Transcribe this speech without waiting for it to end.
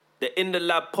the In the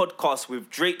Lab podcast with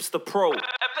Drapes the Pro.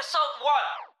 Episode 1,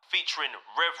 featuring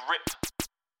Rev Rip.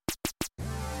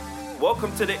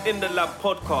 Welcome to the In the Lab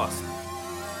podcast.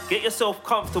 Get yourself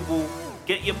comfortable,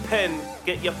 get your pen,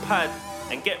 get your pad,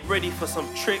 and get ready for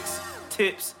some tricks,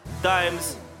 tips,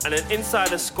 dimes, and an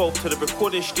insider scope to the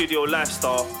recording studio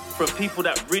lifestyle from people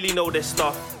that really know their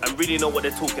stuff and really know what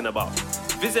they're talking about.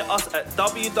 Visit us at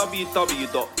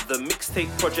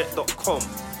www.themixtapeproject.com,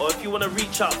 or if you want to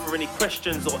reach out for any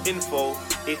questions or info,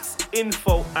 it's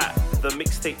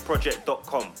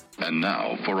info@themixtapeproject.com. And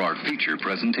now for our feature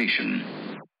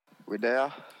presentation. We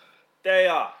there? There you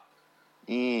are.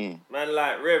 Man,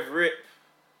 like Rev Rip.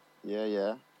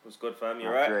 Yeah. What's good, fam? You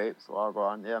Not right? Drapes, well, go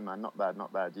on. Yeah, man, not bad.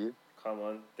 You? Come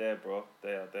on. There, bro.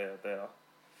 There.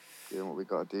 Doing what we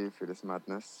gotta do through this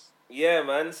madness. Yeah,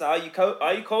 man. So how you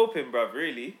coping, bruv,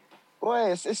 really?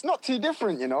 Boy, it's not too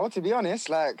different, you know, to be honest.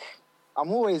 Like,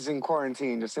 I'm always in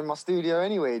quarantine, just in my studio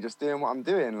anyway, just doing what I'm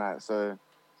doing, like, so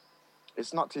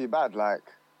it's not too bad, like.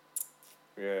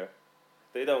 Yeah.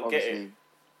 They don't get it.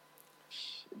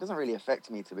 It doesn't really affect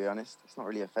me, to be honest. It's not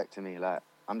really affecting me, like,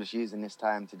 I'm just using this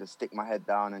time to just stick my head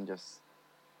down and just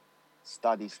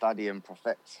study and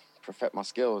perfect my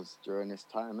skills during this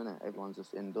time, innit? Everyone's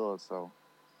just indoors, so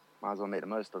might as well make the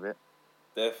most of it.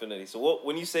 Definitely. So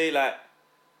when you say, like,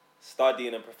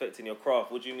 studying and perfecting your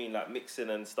craft, what do you mean, like mixing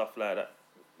and stuff like that?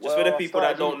 Just for the people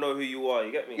that don't know who you are,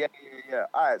 you get me? Yeah.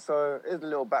 All right, so here's a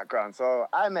little background. So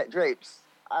I met Drapes.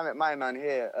 I met my man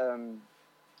here.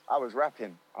 I was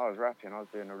rapping. I was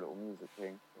doing a little music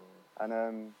thing.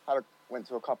 And went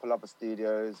to a couple other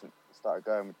studios and started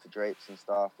going to Drapes and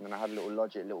stuff. And then I had a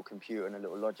little computer and a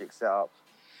little Logic set up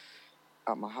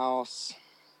at my house.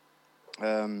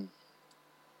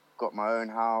 Got my own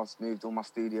house, moved all my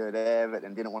studio there, but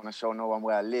then didn't want to show no one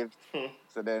where I lived.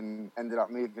 So then ended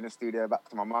up moving the studio back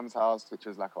to my mum's house, which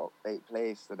was like a bait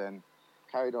place. So then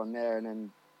carried on there and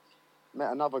then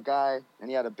met another guy and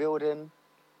he had a building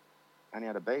and he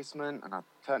had a basement and I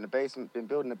been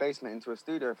building the basement into a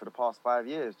studio for the past 5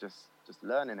 years, just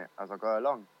learning it as I go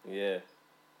along. Yeah.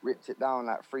 Ripped it down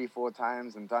like 3-4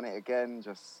 times and done it again,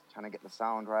 just trying to get the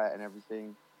sound right and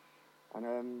everything.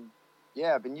 And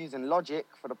yeah, I've been using Logic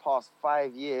for the past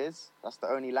 5 years. That's the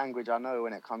only language I know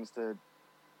when it comes to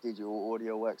digital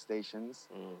audio workstations.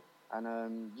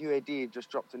 And UAD just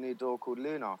dropped a new DAW called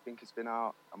Luna. I think it's been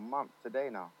out a month today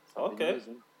now. So I've been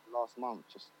using it last month,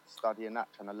 just studying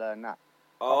that, trying to learn that.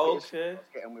 Oh, I was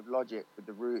getting with Logic, with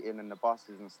the routing and the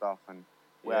buses and stuff, and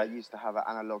where I used to have an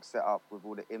analog setup with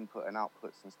all the input and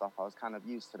outputs and stuff, I was kind of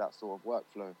used to that sort of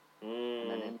workflow. And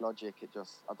then in Logic, it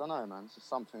just, I don't know, man, it's just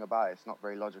something about it. It's not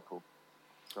very logical.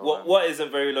 So, what isn't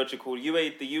very logical? The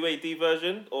UAD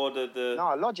version or the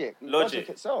No, Logic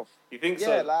itself. You think so?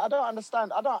 Yeah, like I don't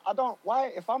understand. I don't.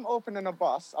 Why? If I'm opening a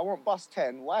bus, I want bus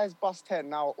 10. Why is bus 10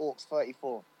 now aux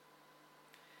 34?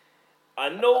 I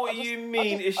know what you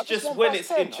mean. It's just when it's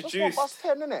 10. introduced. I just want bus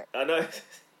 10, innit? I know.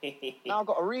 Now I've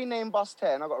got to rename bus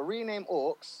 10. I've got to rename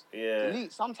aux. Yeah.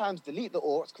 Sometimes delete the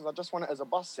aux because I just want it as a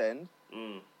bus send.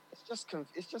 It's just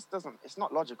doesn't. It's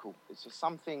not logical. It's just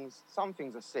some things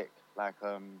are sick. Like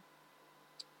the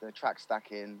track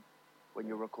stacking when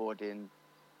you're recording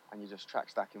and you're just track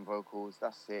stacking vocals.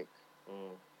 That's sick.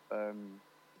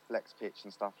 Flex pitch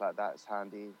and stuff like that is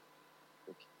handy.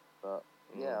 But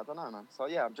yeah, I don't know, man. So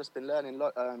yeah, I've just been learning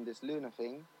this Luna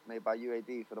thing made by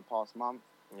UAD for the past month.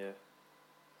 Yeah.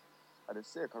 And it's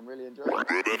sick. I'm really enjoying it.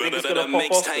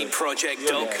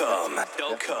 Mixtapeproject.com.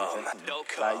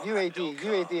 Like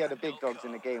UAD are the big dogs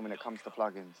in the game when it comes to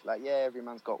plugins. Like, yeah, every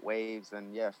man's got Waves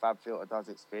and yeah, FabFilter does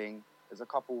its thing. There's a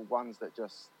couple ones that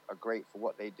just are great for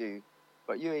what they do.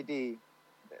 But UAD,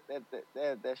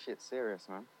 their shit's serious,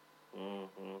 man.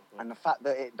 And the fact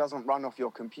that it doesn't run off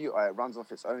your computer, it runs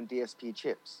off its own DSP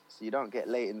chips. So you don't get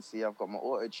latency. I've got my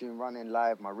auto-tune running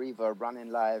live, my reverb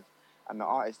running live, and the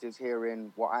artist is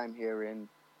hearing what I'm hearing.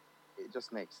 It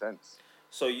just makes sense.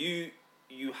 So you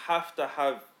have to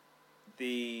have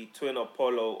the Twin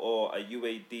Apollo or a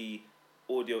UAD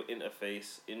audio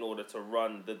interface in order to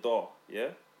run the DAW,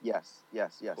 yeah? Yes.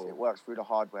 Cool. It works through the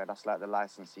hardware. That's like the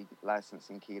licensing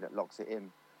key that locks it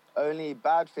in. Only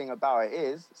bad thing about it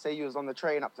is, say you was on the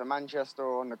train up to Manchester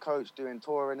or on the coach doing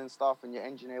touring and stuff, and your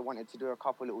engineer wanted to do a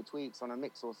couple little tweaks on a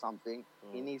mix or something,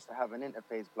 he needs to have an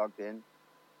interface plugged in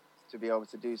to be able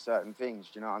to do certain things,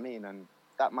 do you know what I mean? And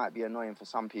that might be annoying for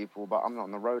some people, but I'm not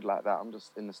on the road like that. I'm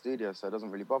just in the studio, so it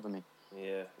doesn't really bother me.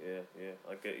 Yeah.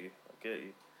 I get you. I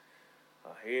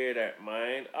hear that,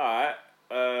 man. All right.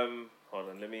 Hold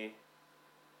on, I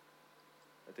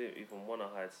didn't even want to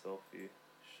hide selfie.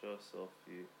 Show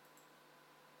selfie.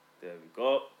 There we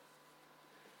go.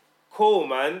 Cool,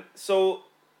 man. So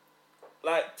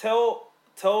like tell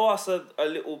us a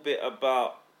little bit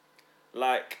about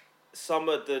like some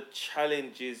of the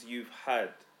challenges you've had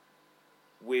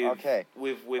with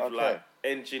like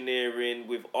engineering,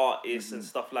 with artists and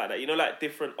stuff like that. You know, like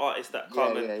different artists that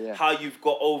come how you've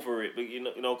got over it. But you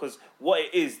know, because what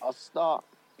it is. I'll start.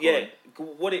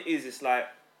 What it is, it's like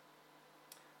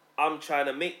I'm trying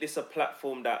to make this a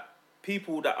platform that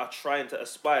people that are trying to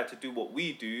aspire to do what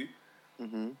we do,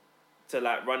 to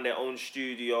like run their own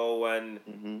studio and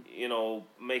you know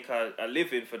make a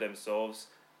living for themselves,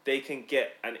 they can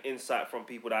get an insight from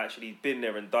people that actually been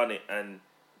there and done it and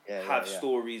have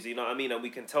stories, you know what I mean? And we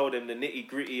can tell them the nitty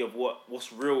gritty of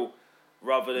what's real,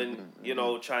 rather than you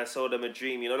know try and sell them a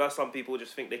dream. You know, that some people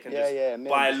just think they can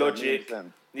buy Logic.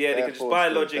 They can just buy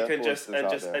Logic and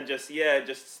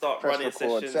just start press running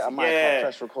record, sessions. set a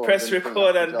mic up, press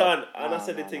record and done. And that's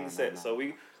the thing set. So we.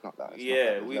 It's not that.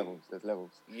 There's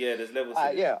levels. Yeah, there's levels.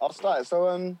 I'll start. So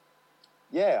I'm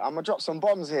gonna drop some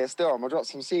bombs here. Still, I'm gonna drop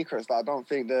some secrets that I don't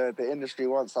think the industry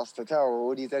wants us to tell, or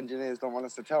all these engineers don't want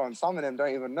us to tell, and some of them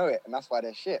don't even know it, and that's why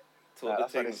they're shit.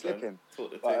 That's why they're slipping.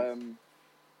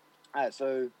 Alright,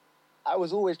 so I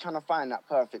was always trying to find that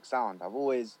perfect sound. I've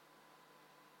always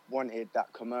wanted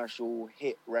that commercial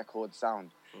hit record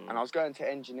sound, and I was going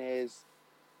to engineers,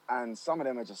 and some of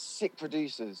them are just sick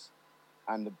producers.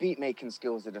 And the beat making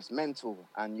skills are just mental.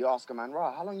 And you ask a man,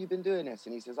 right, how long you been doing this?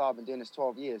 And he says, I've been doing this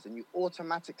 12 years. And you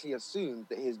automatically assume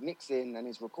that his mixing and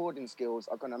his recording skills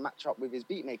are going to match up with his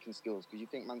beat making skills because you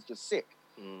think man's just sick.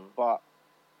 But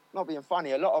not being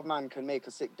funny, a lot of man can make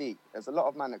a sick beat. There's a lot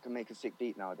of man that can make a sick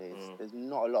beat nowadays. There's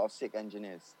not a lot of sick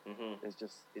engineers. There's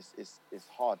just, it's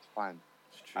hard to find.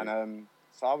 And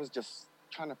so I was just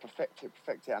trying to perfect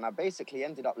it. And I basically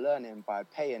ended up learning by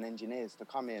paying engineers to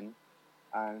come in.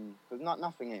 And because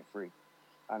nothing ain't free,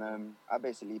 and I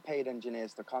basically paid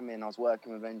engineers to come in. I was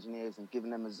working with engineers and giving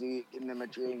them a zoo, giving them a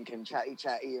drink and chatty,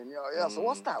 and so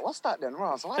what's that then?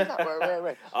 Right, so why's that?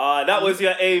 Wait. That was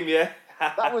your aim, yeah.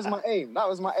 That was my aim.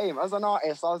 As an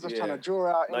artist, I was just trying to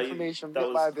draw out information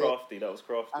bit by bit. That was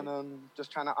crafty. And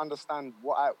just trying to understand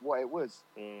what it was.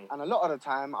 And a lot of the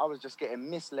time, I was just getting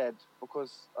misled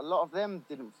because a lot of them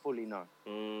didn't fully know.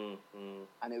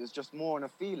 And it was just more on a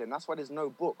feeling. That's why there's no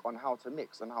book on how to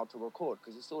mix and how to record,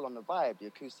 because it's all on the vibe, the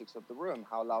acoustics of the room,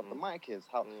 how loud the mic is,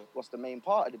 what's the main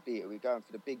part of the beat. Are we going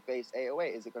for the big bass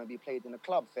 808? Is it going to be played in a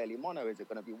club fairly mono? Is it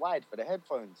going to be wide for the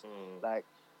headphones? Like,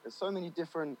 there's so many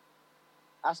different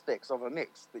aspects of a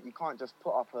mix that you can't just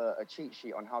put up a cheat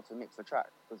sheet on how to mix a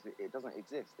track, because it doesn't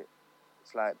exist.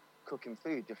 It's like cooking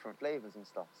food, different flavors and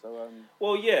stuff. So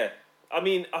well, yeah, I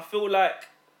mean, I feel like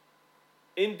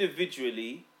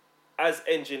individually as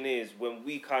engineers, when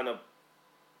we kind of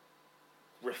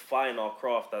refine our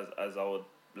craft, as I would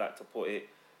like to put it,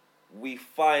 we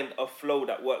find a flow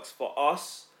that works for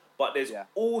us, but there's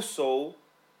also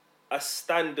a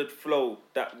standard flow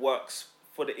that works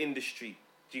for the industry.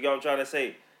 Do you get what I'm trying to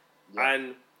say? Yeah.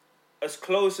 And as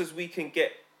close as we can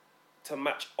get to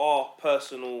match our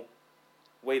personal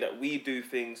way that we do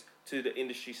things to the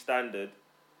industry standard,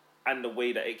 and the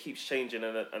way that it keeps changing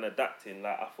and adapting,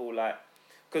 like I feel like,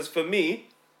 because for me,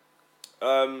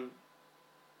 when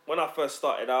I first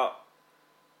started out,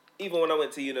 even when I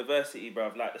went to university,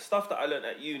 bruv, like the stuff that I learned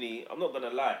at uni, I'm not gonna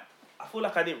lie, I feel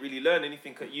like I didn't really learn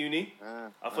anything at uni.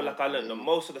 I feel like I learned the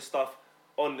most of the stuff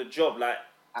on the job, like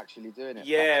actually doing it.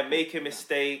 Yeah, making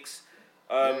mistakes.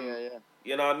 You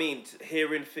know what I mean?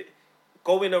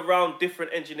 Going around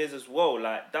different engineers as well.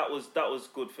 Like that was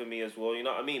good for me as well. You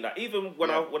know what I mean? Like even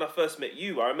when I first met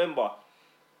you, I remember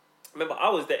I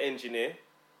was the engineer,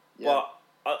 but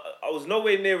I was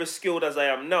nowhere near as skilled as I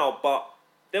am now. But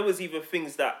there was even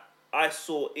things that I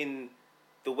saw in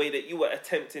the way that you were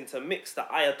attempting to mix that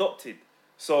I adopted.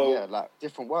 So like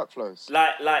different workflows.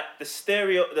 Like the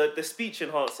stereo, the speech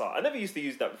enhancer. I never used to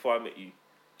use that before I met you.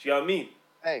 Do you know what I mean?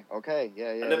 Hey, okay,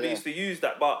 yeah. I never used to use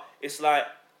that, but it's like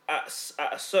at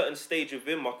a certain stage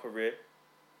within my career,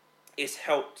 it's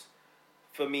helped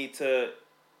for me to,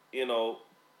 you know,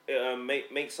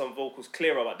 make some vocals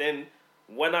clearer. But then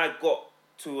when I got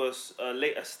to a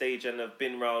later stage and have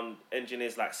been around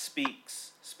engineers like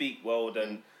Speak World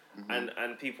and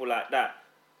people like that,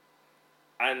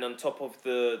 and on top of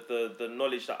the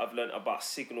knowledge that I've learned about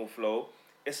signal flow,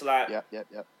 it's like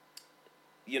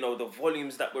you know, the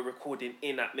volumes that we're recording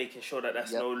in at, making sure that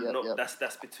that's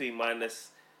that's between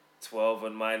 -12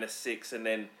 and -6, and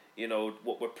then you know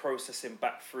what we're processing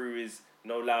back through is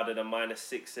no louder than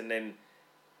 -6, and then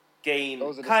gain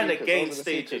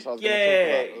stages. Do you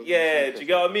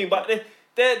get what I mean? But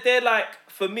they're like,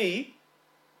 for me,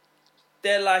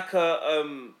 they're like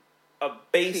a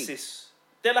basis.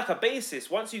 They're like a basis.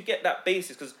 Once you get that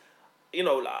basis, because you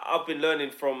know, like, I've been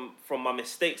learning from my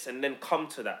mistakes and then come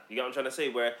to that. You get what I'm trying to say?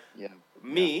 Where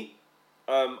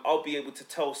I'll be able to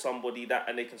tell somebody that,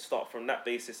 and they can start from that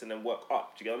basis and then work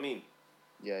up. Do you get what I mean?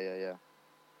 Yeah.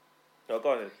 No,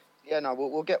 go ahead. Yeah, no,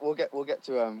 we'll get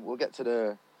to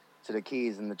the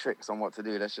keys and the tricks on what to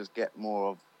do. Let's just get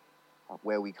more of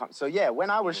where we come. So yeah, when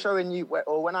I was showing you,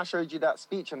 when I showed you that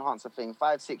speech enhancer thing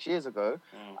 5-6 years ago,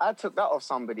 I took that off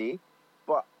somebody,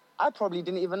 but I probably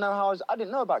didn't even know I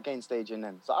didn't know about gain staging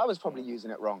then, so I was probably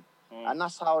using it wrong. And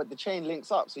that's how the chain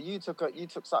links up. So you took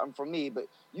something from me, but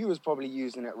you was probably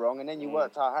using it wrong, and then you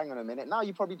worked out, hang on a minute, now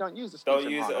you probably don't use the speech enhancer.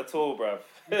 Don't use it at all, bruv.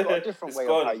 You've got a different way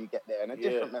of how you get there, and a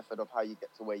different method of how you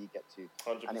get to where you get to.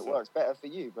 100%. And it works better for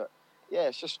you. But yeah,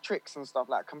 it's just tricks and stuff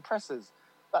like compressors.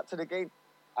 Back to the gain.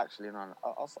 Actually, no,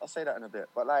 I'll say that in a bit.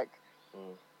 But like,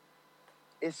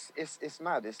 it's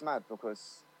mad. It's mad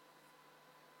because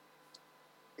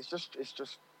it's just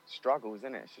struggles,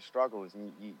 isn't it? It's just struggles,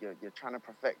 and you're trying to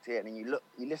perfect it, and you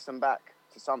listen back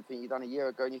to something you done a year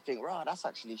ago, and you think, right, that's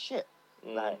actually shit.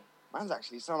 Like, man's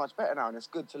actually so much better now, and it's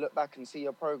good to look back and see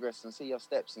your progress, and see your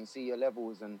steps, and see your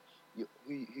levels, and who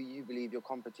you believe your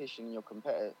competition and your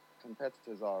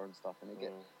competitors are and stuff, and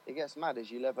it gets mad as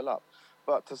you level up.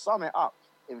 But to sum it up,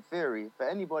 in theory, for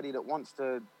anybody that wants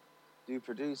to do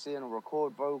producing or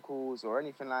record vocals or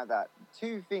anything like that,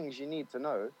 2 things you need to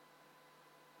know.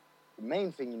 The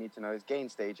main thing you need to know is gain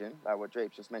staging, like what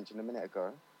Drake just mentioned a minute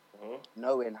ago,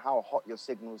 knowing how hot your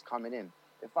signal's coming in.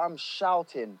 If I'm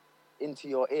shouting into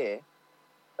your ear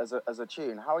as a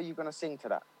tune, how are you going to sing to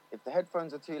that? If the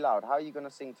headphones are too loud, how are you going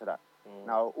to sing to that?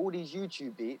 Now, all these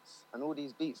YouTube beats and all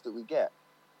these beats that we get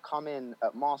come in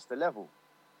at master level,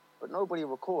 but nobody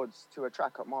records to a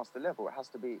track at master level.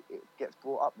 It gets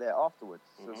brought up there afterwards.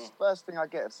 So the first thing I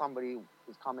get if somebody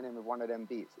is coming in with one of them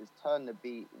beats is turn the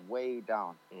beat way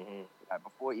down. Like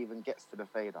before it even gets to the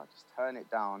fader, just turn it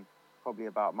down, probably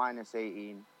about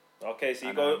 -18. Okay, so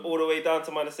you go all the way down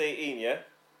to -18, yeah?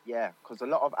 Yeah, because a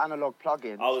lot of analog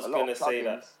plugins,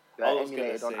 they're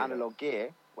emulated on analog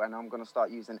gear. When I'm going to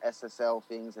start using SSL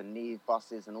things and Neve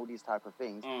buses and all these type of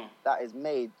things, that is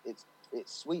made, its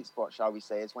sweet spot, shall we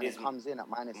say, is when it comes in at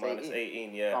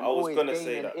 -18. Yeah. So I was going to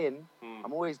say that.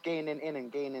 I'm always gaining in and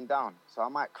gaining down. So I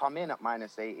might come in at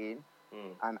 -18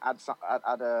 and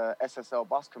add a SSL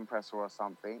bus compressor or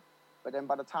something. But then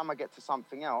by the time I get to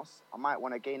something else, I might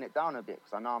want to gain it down a bit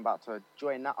because I know I'm about to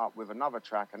join that up with another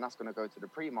track, and that's going to go to the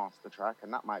pre-master track,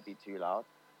 and that might be too loud.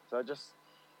 So just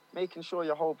making sure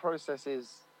your whole process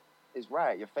is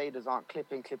right. Your faders aren't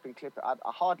clipping.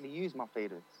 I hardly use my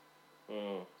faders.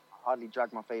 I hardly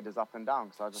drag my faders up and down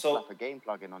because I just slap a gain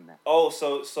plugin on there. Oh,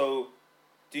 so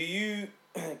do you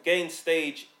gain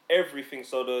stage everything?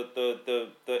 So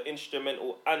the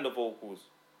instrumental and the vocals?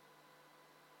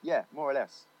 Yeah, more or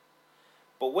less.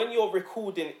 But when you're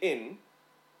recording in,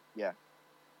 yeah,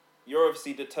 you're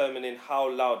obviously determining how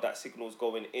loud that signal's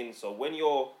going in. So when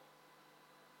you're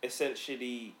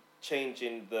essentially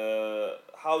changing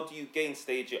how do you gain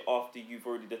stage it after you've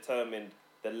already determined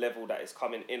the level that it's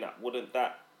coming in at? Wouldn't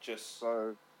that just...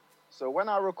 So when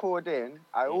I record in,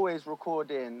 I always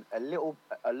record in a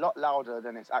lot louder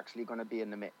than it's actually going to be in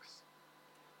the mix.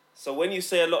 So when you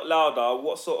say a lot louder,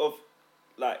 what sort of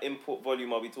like input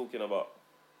volume are we talking about?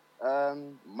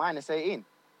 -18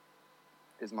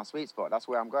 is my sweet spot. That's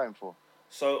where I'm going for.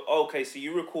 So okay, so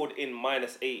you record in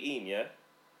 -18, yeah?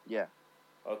 Yeah.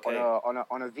 Okay.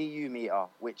 On a VU meter,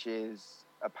 which is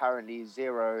apparently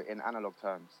 0 in analog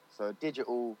terms. So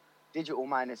digital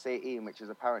 -18, which is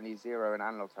apparently 0 in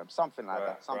analog terms. Something like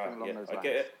that. Something along those lines. I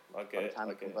get it. By the time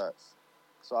it converts.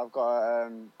 So I've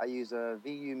got I use a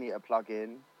VU meter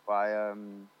plugin by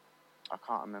I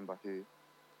can't remember who,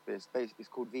 but it's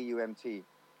called VUMT.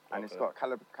 And it's got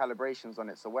calibrations on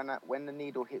it. So when the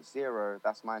needle hits 0,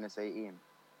 that's -18.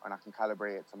 And I can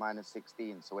calibrate it to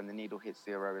 -16. So when the needle hits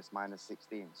 0, it's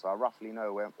 -16. So I roughly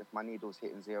know if my needle's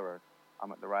hitting 0,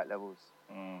 I'm at the right levels.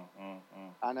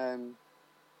 And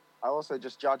I also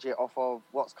just judge it off of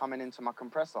what's coming into my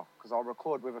compressor. Because I'll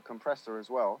record with a compressor as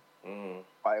well.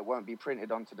 But it won't be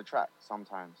printed onto the track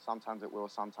sometimes. Sometimes it will,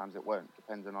 sometimes it won't,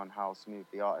 depending on how smooth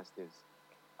the artist is.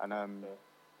 And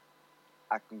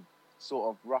I can sort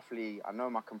of roughly, I know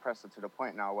my compressor to the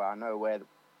point now where I know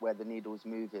where the needle's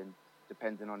moving,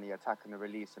 depending on the attack and the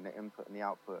release and the input and the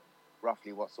output,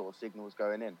 roughly what sort of signal's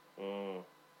going in.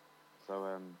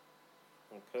 So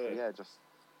yeah, just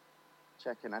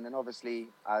checking. And then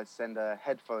obviously I send a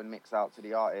headphone mix out to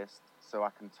the artist so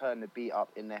I can turn the beat up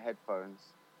in their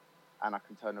headphones, and I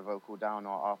can turn the vocal down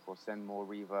or up or send more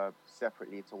reverb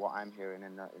separately to what I'm hearing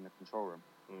in the control room.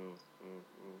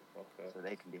 Okay. So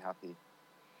they can be happy.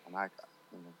 And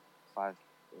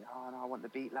No, I want the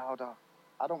beat louder.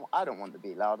 I don't want the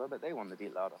beat louder, but they want the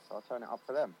beat louder, so I'll turn it up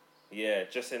for them. Yeah,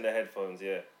 just in the headphones,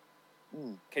 yeah.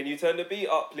 Mm. Can you turn the beat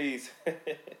up, please?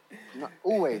 No,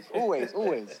 always. Come Always.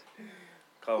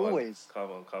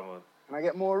 on. Can I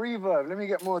get more reverb? Let me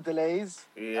get more delays.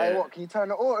 Yeah. Hey, what, can you turn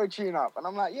the auto-tune up? And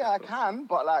I'm like, yeah, I can,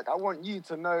 but like, I want you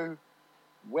to know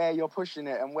where you're pushing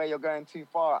it and where you're going too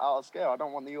far out of scale. I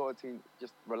don't want the auto-tune,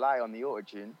 just rely on the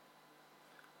auto-tune.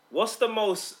 What's the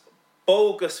most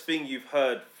bogus thing you've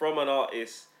heard from an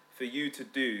artist for you to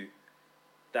do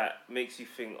that makes you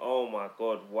think, oh my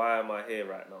God, why am I here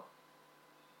right now?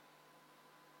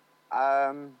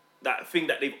 That thing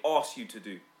that they've asked you to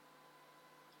do.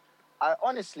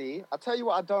 I'll tell you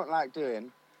what I don't like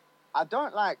doing. I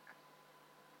don't like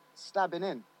stabbing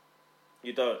in.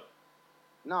 You don't?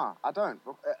 No, I don't.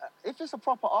 If it's a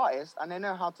proper artist and they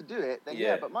know how to do it, then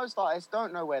yeah. But most artists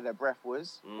don't know where their breath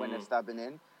was when they're stabbing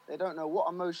in. They don't know what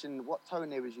emotion, what tone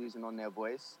they was using on their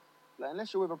voice. Like,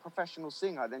 unless you're with a professional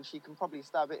singer, then she can probably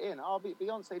stab it in. Oh,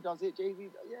 Beyonce does it, Jay-Z,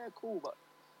 yeah, cool, but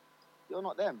you're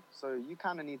not them. So you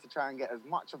kind of need to try and get as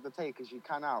much of the take as you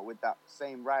can out with that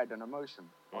same ride and emotion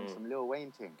on some Lil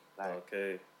Wayne thing. Like,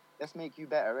 okay. Let's make you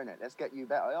better, innit? Let's get you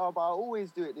better. Oh, but I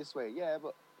always do it this way. Yeah,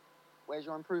 but where's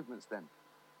your improvements then?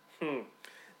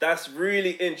 That's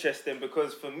really interesting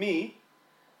because for me,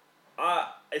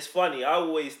 it's funny. I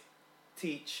always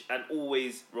teach and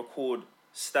always record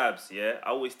stabs, yeah? I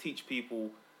always teach people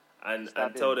and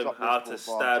tell them how to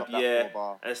stab,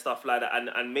 and stuff like that.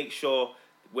 And make sure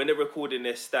when they're recording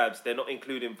their stabs, they're not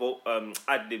including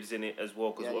ad-libs in it as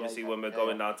well, because obviously when we're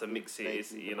going down to mix it,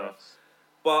 it's, you know.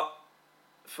 But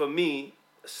for me,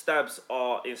 stabs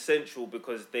are essential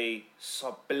because they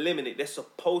they're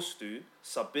supposed to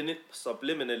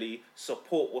subliminally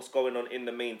support what's going on in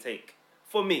the main take.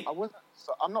 For me.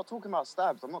 I'm not talking about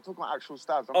stabs. I'm not talking about actual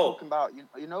stabs. I'm talking about,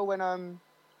 you know, when a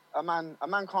man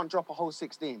can't drop a whole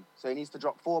 16, so he needs to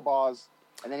drop 4 bars,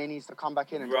 and then he needs to come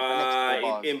back in and drop the next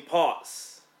 4 bars. In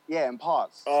parts. Yeah, in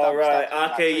parts. All right.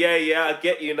 Okay. Yeah. I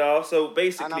get you now. So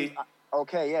basically.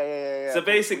 Okay. Yeah. So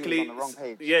basically, we was on the wrong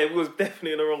page. Yeah, we was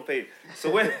definitely on the wrong page. So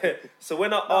when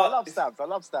I love stabs.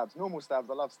 Normal stabs.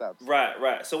 I love stabs.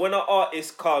 Right. So when an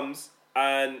artist comes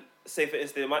and say for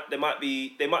instance they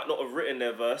might not have written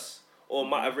their verse or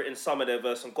might have written some of their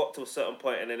verse and got to a certain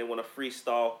point and then they want to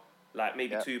freestyle like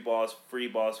maybe 2 bars, 3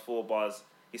 bars, 4 bars.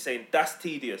 You're saying that's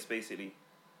tedious, basically.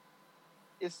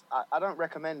 I don't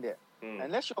recommend it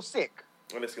unless you're sick.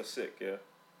 Unless you're sick, yeah.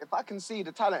 If I can see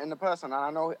the talent in the person and I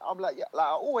know, I'm like, yeah, like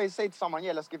I always say to someone,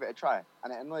 yeah, let's give it a try.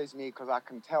 And it annoys me because I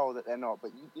can tell that they're not,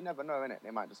 but you never know, innit? They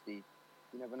might just be,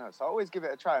 you never know. So I always give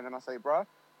it a try and then I say, bro,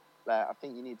 like, I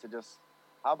think you need to just,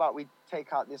 how about we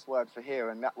take out this word for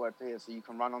here and that word for here so you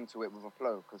can run onto it with a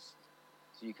flow,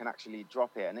 so you can actually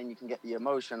drop it and then you can get the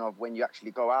emotion of when you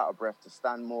actually go out of breath to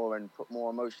stand more and put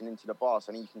more emotion into the bar,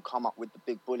 so then you can come up with the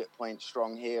big bullet point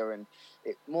strong here and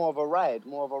it more of a ride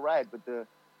with the,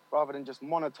 rather than just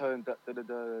monotone, you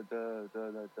know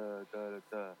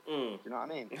what I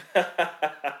mean? You're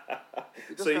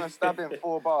just going to stab in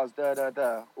 4 bars,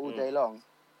 all day long.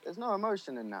 There's no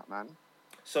emotion in that, man.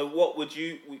 So what would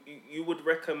you would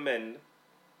recommend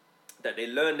that they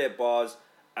learn their bars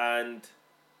and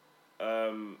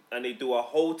they do a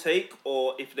whole take,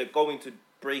 or if they're going to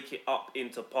break it up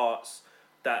into parts,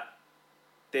 that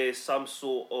there's some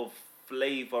sort of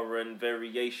flavour and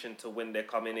variation to when they're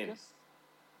coming in?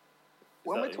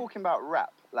 When we're talking about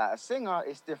rap, like a singer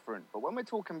is different, but when we're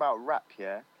talking about rap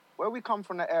here, where we come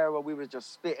from the era where we were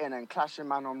just spitting and clashing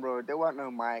man on road, there weren't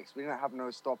no mics, we didn't have no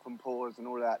stop and pause and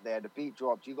all that there. The beat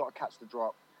dropped, you got to catch the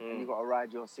drop, and you got to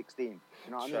ride your 16. You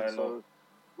know what I mean? So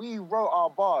we wrote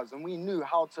our bars and we knew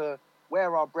how to,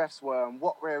 where our breaths were and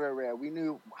what rare. We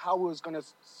knew how we was going to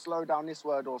slow down this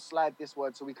word or slide this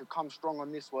word so we could come strong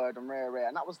on this word and rare.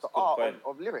 And that was the art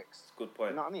of lyrics. Good point.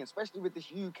 You know what I mean? Especially with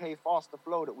this UK faster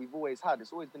flow that we've always had.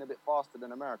 It's always been a bit faster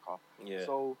than America. Yeah.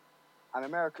 So, and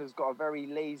America's got a very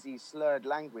lazy, slurred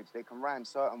language. They can rhyme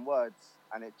certain words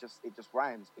and it just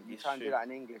rhymes. But you try and do that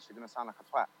in English, you're going to sound like a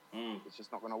twat. It's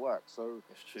just not going to work. So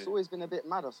it's always been a bit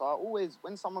madder. So I always,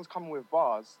 when someone's coming with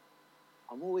bars,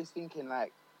 I'm always thinking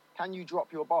like, can you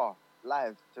drop your bar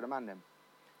live to the man then?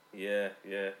 Yeah.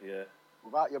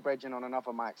 Without your brethren on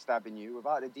another mic stabbing you,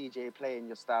 without the DJ playing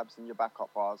your stabs and your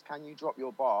backup bars, can you drop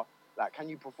your bar? Like, can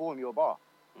you perform your bar?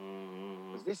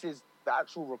 Because this is, the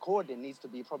actual recording needs to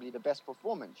be probably the best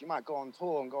performance. You might go on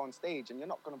tour and go on stage and you're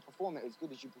not going to perform it as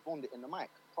good as you performed it in the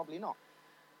mic. Probably not.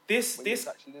 This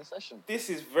actually in a session. This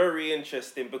is very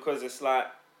interesting because it's like,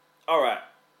 all right,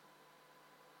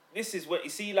 this is what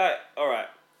you see, like, all right,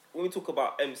 when we talk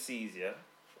about MCs,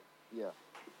 yeah,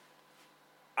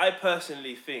 I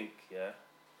personally think,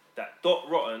 that Dot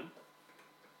Rotten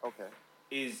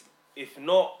is, if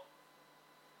not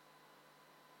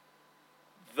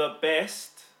the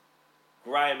best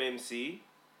grime MC,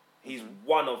 he's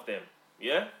one of them,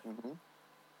 yeah?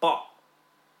 But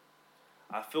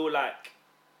I feel like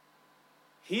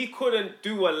he couldn't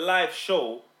do a live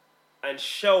show and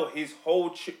shell his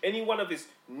whole any one of his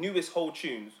newest whole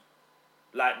tunes,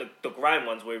 like the grime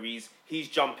ones where he's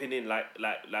jumping in like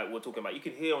we're talking about. You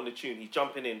can hear on the tune he's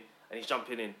jumping in and he's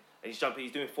jumping in and he's jumping.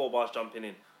 He's doing 4 bars jumping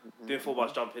in, doing 4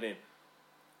 bars jumping in.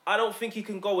 I don't think he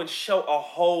can go and shell a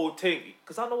whole thing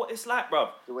because I know what it's like, bro.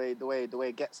 The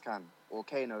way Gets can or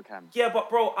Kano can. Yeah, but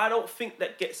bro, I don't think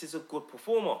that Gets is a good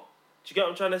performer. Do you get what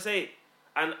I'm trying to say?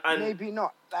 And maybe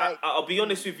not. Like, I'll be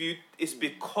honest with you, it's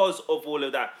because of all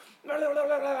of that.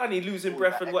 And he losing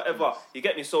breath and whatever. You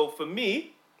get me? So for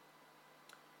me,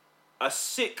 a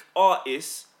sick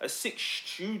artist, a sick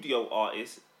studio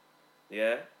artist,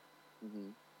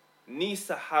 needs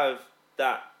to have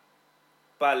that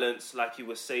balance, like you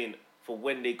were saying, for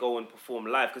when they go and perform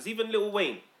live. Because even Lil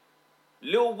Wayne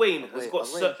has got... I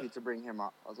was waiting for you to bring him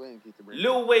up.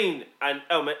 Lil Wayne and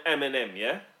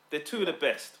Eminem, they're two of the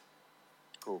best.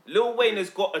 Cool. Lil Wayne has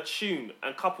got a tune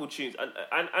and couple tunes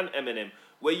and Eminem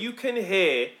where you can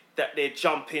hear that they're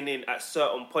jumping in at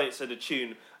certain points of the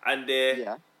tune and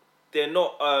they're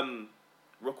not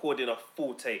recording a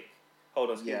full take. Hold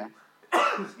on,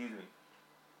 excuse me.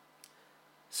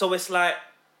 So it's like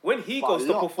when he goes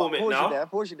to perform it now.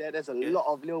 There's a lot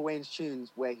of Lil Wayne's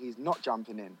tunes where he's not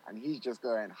jumping in and he's just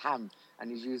going ham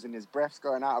and he's using his breaths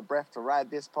going out of breath to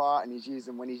ride this part and he's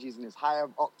using his higher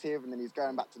octave and then he's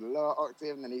going back to the lower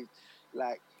octave and then he's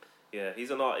like... Yeah,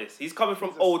 he's an artist. He's coming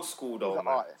from old school though, man.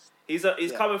 Artist.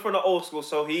 He's coming from the old school,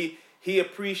 so he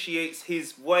appreciates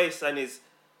his voice and his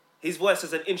voice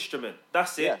as an instrument.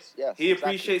 That's it. Yes, he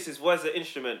appreciates his voice as an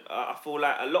instrument. I feel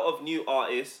like a lot of new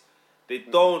artists, they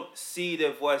don't see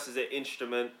their voice as an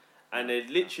instrument, and they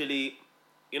literally,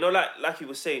 like you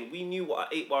were saying, we knew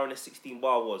what an 8-bar and a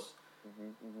 16-bar was,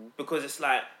 because it's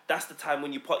like that's the time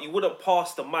when you wouldn't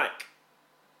pass the mic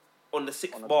on the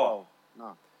 6th bar.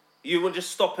 No, you would just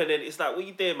stop and then it's like, what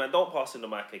you doing, man? Don't pass him the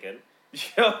mic again. You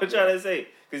know what I'm trying to say?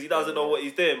 Because he doesn't know what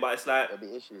he's doing, but it's like there'll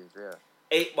be issues.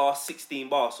 8 bar, 16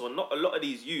 bar. So not a lot of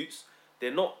these youths,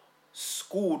 they're not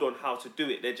schooled on how to do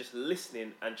it. They're just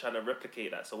listening and trying to replicate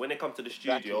that. So when they come to the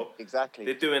studio,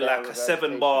 they're doing like a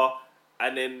 7 bar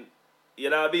and then,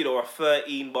 you know what I mean, or a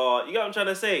 13 bar. You get what I'm trying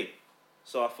to say?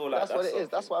 So I feel like that's what it is.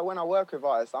 That's why when I work with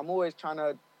artists, I'm always trying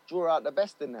to draw out the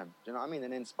best in them. Do you know what I mean?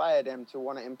 And inspire them to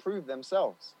want to improve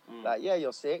themselves. Like, yeah,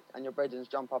 you're sick and your brethren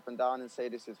jump up and down and say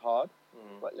this is hard,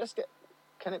 but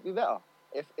can it be better?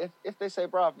 If they say,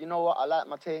 bruv, you know what, I like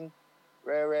my thing,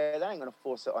 rare, they ain't going to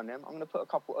force it on them. I'm going to put a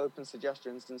couple open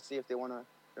suggestions and see if they want to,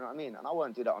 you know what I mean? And I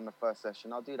won't do that on the first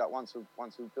session. I'll do that once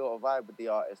we've built a vibe with the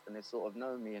artist and they sort of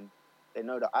know me and they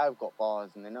know that I've got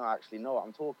bars and they actually know what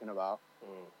I'm talking about.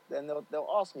 Then they'll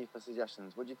ask me for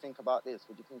suggestions. What do you think about this?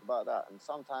 What do you think about that? And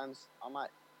sometimes I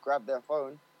might grab their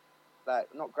phone,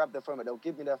 like not grab their phone, but they'll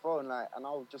give me their phone, like, and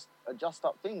I'll just adjust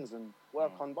up things and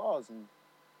work on bars and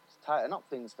just tighten up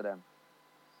things for them.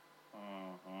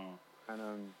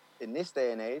 And in this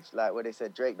day and age, like where they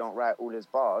said Drake don't write all his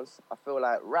bars, I feel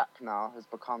like rap now has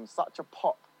become such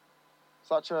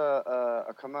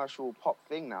a commercial pop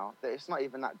thing now that it's not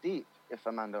even that deep if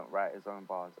a man don't write his own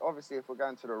bars. Obviously, if we're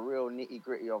going to the real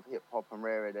nitty-gritty of hip-hop and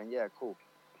rare, then yeah, cool.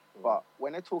 But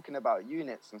when they're talking about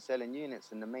units and selling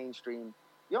units in the mainstream,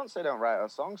 Beyonce don't write her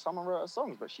song. Someone wrote her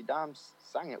songs, but she damn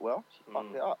sang it well. She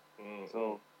fucked it up.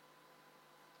 So,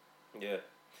 yeah,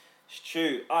 it's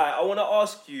true. I want to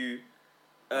ask you,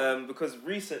 because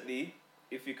recently,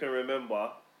 if you can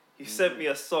remember, you sent me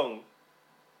a song.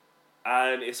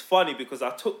 And it's funny because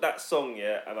I took that song,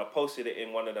 and I posted it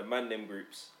in one of the Mandem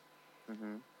groups.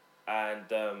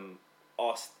 And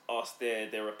asked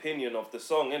their opinion of the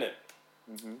song, innit?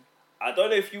 I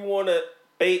don't know if you want to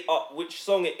bait up which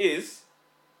song it is,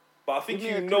 but I think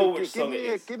you know which song it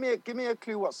is. Give me a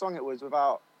clue what song it was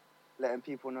without letting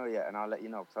people know yet, and I'll let you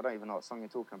know, because I don't even know what song you're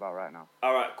talking about right now.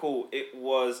 All right, cool. It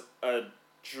was a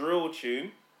drill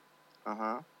tune.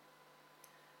 That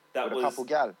was a couple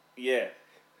gal. Yeah.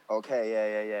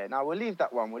 Okay, yeah. Now we'll leave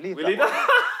that one. We'll leave that one.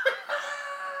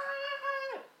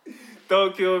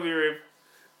 Don't kill me, Rip.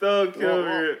 Don't kill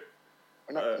me, Rip.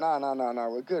 No.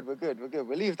 We're good.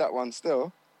 We'll leave that one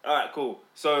still. All right, cool.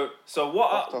 So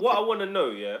what I want to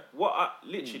know, what I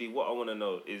want to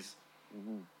know is,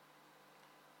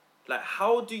 like,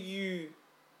 how do you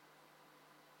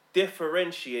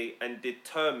differentiate and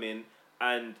determine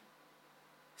and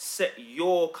set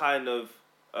your kind of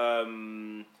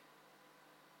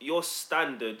your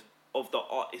standard of the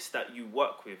artists that you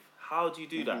work with? How do you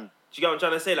do that? Mm-hmm. Do you get what I'm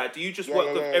trying to say? Like, do you just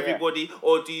work with everybody,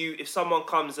 or do you, if someone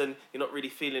comes and you're not really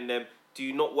feeling them, do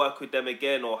you not work with them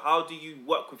again, or how do you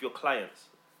work with your clients?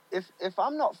 If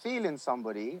I'm not feeling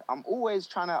somebody, I always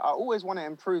want to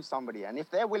improve somebody. And if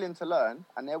they're willing to learn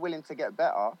and they're willing to get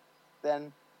better,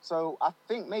 then, so I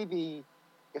think maybe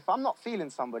if I'm not feeling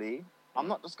somebody, I'm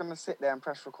not just going to sit there and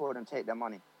press record and take their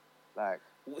money. Like,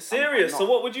 serious? So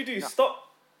what would you do? No. Stop?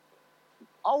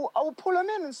 I will pull them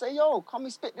in and say, yo, come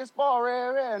and spit this bar,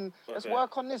 and let's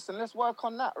work on this and let's work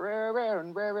on that,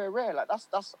 and rare. Like,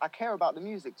 that's, I care about the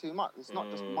music too much. It's not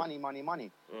just money.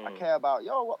 I care about,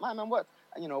 yo, what my man worked.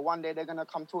 And, you know, one day they're going to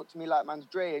come talk to me like man's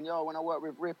Dre, and, yo, when I worked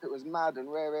with Rip, it was mad and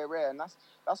rare. And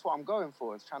that's what I'm going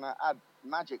for, is trying to add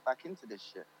magic back into this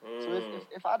shit. So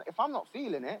if I'm not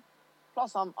feeling it,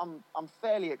 plus I'm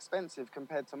fairly expensive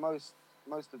compared to most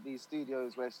of these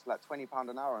studios where it's like £20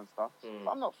 an hour and stuff. If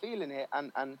I'm not feeling it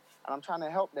and I'm trying to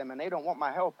help them and they don't want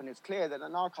my help and it's clear that,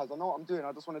 no, cuz I know what I'm doing,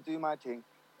 I just want to do my thing,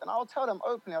 then I'll tell them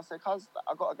openly, I'll say, cuz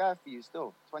I got a guy for you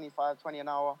still, 25, 20 an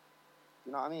hour.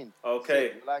 You know what I mean?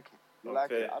 Okay. So you like it. You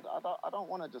like it. I don't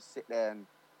want to just sit there and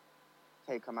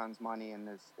take a man's money and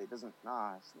it's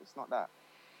not that.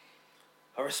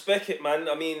 I respect it, man.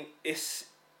 I mean, it's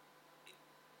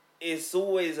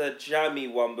always a jammy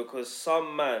one because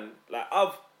some man, like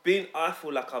I feel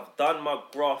like I've done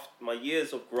my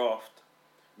years of graft,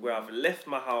 where I've left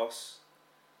my house.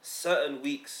 Certain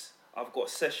weeks I've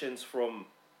got sessions from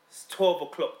 12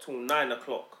 o'clock till 9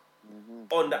 o'clock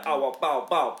on the hour,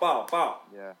 bow.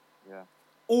 Yeah.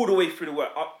 All the way through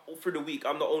the week.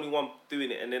 I'm the only one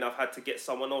doing it, and then I've had to get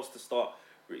someone else to start.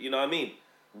 You know what I mean?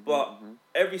 But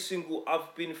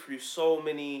I've been through so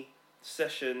many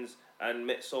sessions and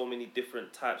met so many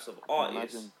different types of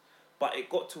artists. But it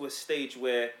got to a stage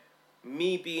where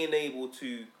me being able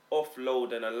to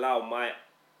offload and allow my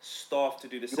staff to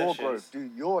do the sessions. Growth, do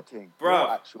your thing. Bruv,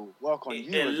 your actual work on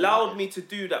you. It allowed me to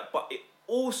do that, but it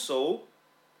also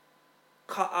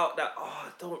cut out that, I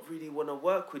don't really want to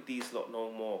work with these lot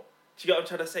no more. Do you get what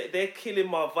I'm trying to say? They're killing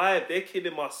my vibe. They're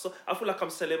killing my soul. I feel like I'm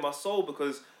selling my soul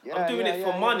because I'm doing it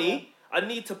for money. I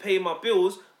need to pay my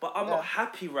bills, but I'm not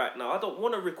happy right now. I don't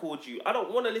want to record you. I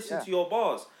don't want to listen to your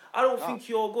bars. I don't think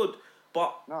you're good.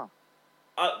 But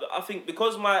I think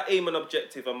because my aim and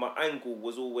objective and my angle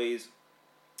was always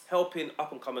helping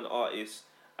up-and-coming artists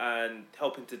and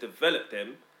helping to develop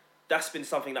them, that's been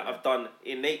something that I've done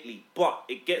innately. But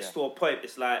it gets to a point,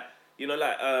 it's like, you know,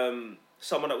 like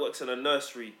someone that works in a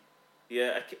nursery.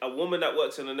 Yeah, a woman that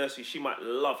works in a nursery, she might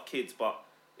love kids, but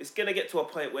it's going to get to a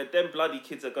point where them bloody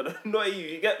kids are going to annoy you.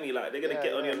 You get me? Like, they're going to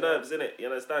get on your nerves, innit? You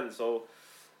understand? So,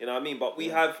 you know what I mean? But we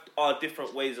have our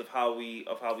different ways of how we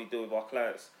deal with our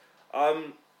clients.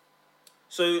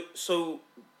 So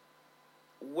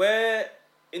where,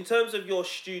 in terms of your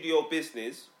studio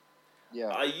business,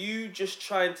 are you just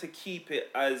trying to keep it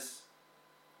as,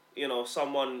 you know,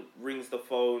 someone rings the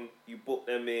phone, you book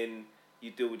them in,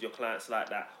 you deal with your clients like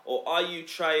that? Or are you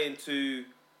trying to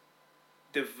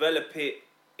develop it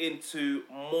into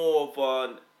more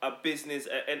of a business,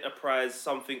 an enterprise,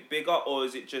 something bigger? Or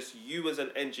is it just you as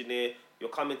an engineer, you're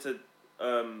coming to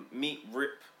meet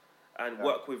Rip and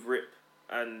work with Rip,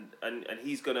 and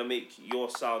he's going to make your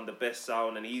sound the best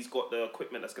sound, and he's got the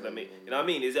equipment that's going to make... You know what I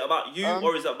mean? Is it about you,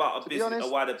 or is it about a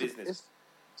wider business?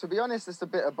 To be honest, it's a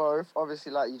bit of both.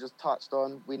 Obviously, like you just touched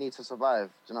on, we need to survive.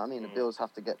 Do you know what I mean? The bills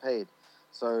have to get paid.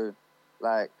 So,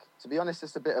 like, to be honest,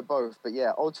 it's a bit of both. But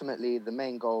yeah, ultimately, the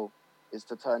main goal is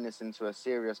to turn this into a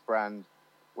serious brand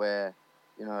where,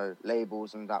 you know,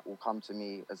 labels and that will come to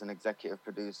me as an executive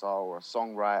producer or a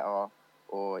songwriter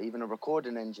or even a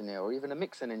recording engineer or even a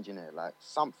mixing engineer, like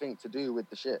something to do with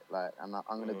the shit. Like, and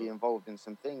I'm going to be involved in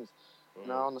some things. You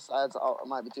know, on the sides, I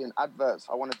might be doing adverts.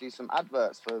 I want to do some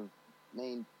adverts for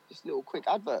just little quick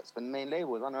adverts for the main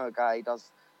labels. I know a guy, he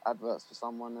does adverts for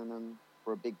someone and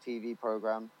for a big TV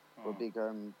program, for a big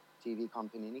TV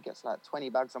company, and he gets like 20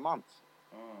 bags a month.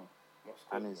 That's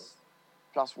good, and it's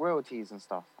plus royalties and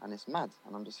stuff, and it's mad.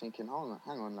 And I'm just thinking,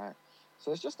 hang on, like,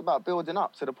 so it's just about building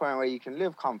up to the point where you can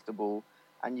live comfortable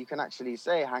and you can actually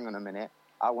say, hang on a minute,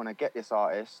 I want to get this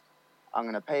artist, I'm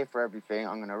going to pay for everything,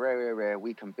 I'm going to rare,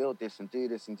 we can build this and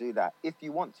do that if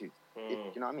you want to.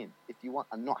 If, you know what I mean? If you want,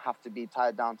 and not have to be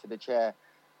tied down to the chair,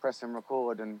 press and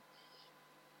record and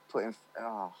put in...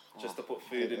 just to put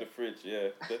food in the fridge,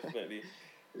 definitely.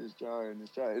 It's jarring.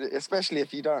 Especially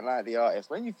if you don't like the artist.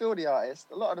 When you feel the artist,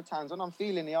 a lot of the times when I'm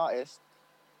feeling the artist,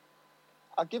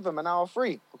 I give them an hour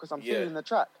free because I'm feeling the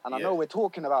track. And I know we're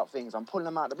talking about things. I'm pulling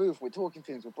them out the booth. We're talking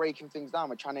things. We're breaking things down.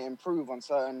 We're trying to improve on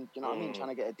certain, you know what I mean? Trying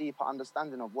to get a deeper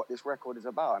understanding of what this record is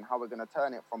about and how we're going to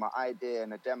turn it from an idea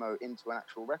and a demo into an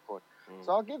actual record.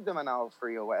 So I'll give them an hour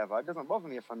free or whatever. It doesn't bother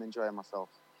me if I'm enjoying myself.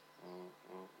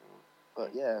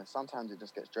 But yeah, sometimes it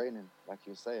just gets draining, like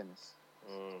you were saying.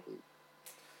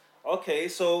 Okay,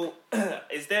 so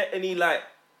is there any like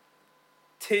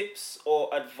tips or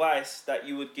advice that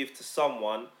you would give to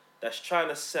someone that's trying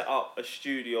to set up a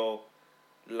studio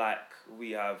like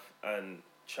we have and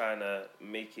trying to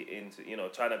make it into, you know,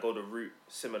 trying to go the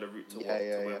similar route to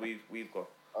where we've gone?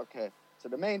 Okay, so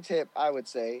the main tip I would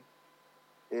say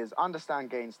is understand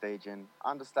gain staging,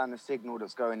 understand the signal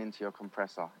that's going into your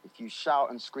compressor. If you shout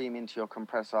and scream into your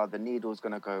compressor, the needle's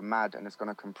going to go mad and it's going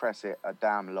to compress it a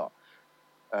damn lot.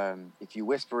 If you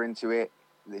whisper into it,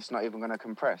 it's not even going to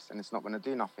compress and it's not going to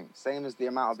do nothing. Same as the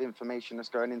amount of information that's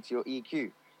going into your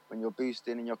EQ. When you're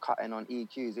boosting and you're cutting on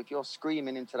EQs, if you're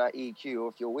screaming into that EQ or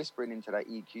if you're whispering into that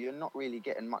EQ, you're not really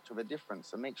getting much of a difference.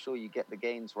 So make sure you get the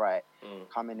gains right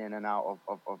coming in and out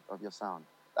of your sound.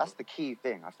 That's the key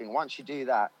thing. I think once you do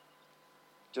that,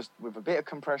 just with a bit of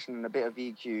compression and a bit of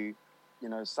EQ, you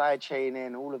know, side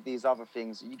chaining, all of these other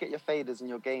things, you get your faders and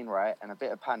your gain right and a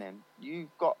bit of panning,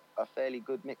 you've got a fairly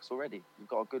good mix already. You've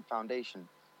got a good foundation.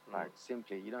 Like,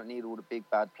 simply, you don't need all the big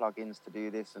bad plugins to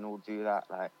do this and all do that.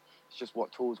 Like, it's just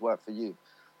what tools work for you.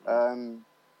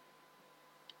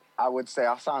 I would say,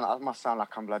 I must sound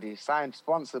like I'm bloody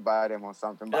sponsored by them or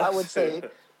something, but I would say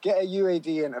get a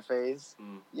UAD interface.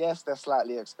 Yes, they're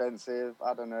slightly expensive.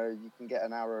 I don't know, you can get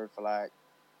an Arrow for like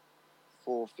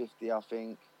 $450, I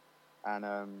think.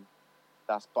 And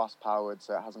that's bus powered,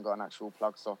 so it hasn't got an actual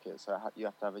plug socket. So you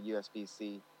have to have a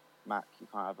USB-C Mac. You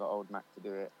can't have an old Mac to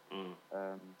do it.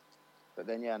 But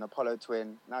then, yeah, an Apollo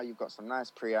Twin. Now you've got some nice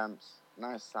preamps,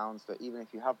 nice sounds that even if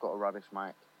you have got a rubbish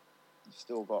mic, you've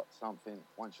still got something.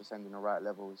 Once you're sending the right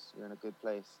levels, you're in a good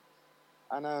place.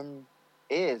 And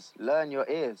ears. Learn your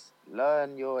ears.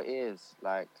 Learn your ears.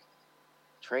 Like,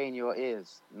 train your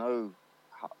ears. Know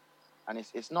how. And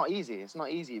it's not easy. It's not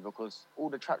easy because all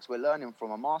the tracks we're learning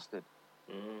from are mastered.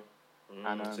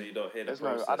 And, so you don't hear the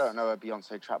process. I don't know a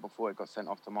Beyonce track before it got sent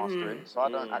off to mastering. So I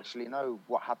don't actually know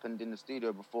what happened in the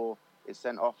studio before it's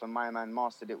sent off and my man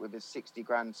mastered it with his 60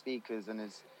 grand speakers and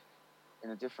his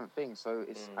in a different thing. So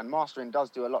it's and mastering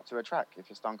does do a lot to a track if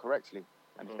it's done correctly.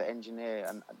 And if the engineer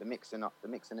and the mixing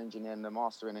engineer and the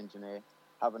mastering engineer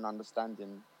have an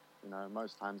understanding, you know,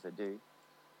 most times they do,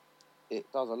 it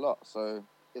does a lot. So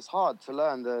it's hard to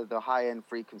learn the high-end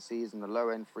frequencies and the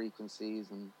low-end frequencies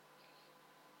and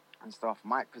stuff,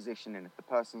 mic positioning, if the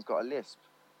person's got a lisp,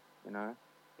 you know.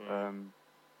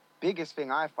 Biggest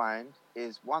thing I find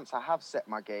is once I have set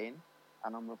my gain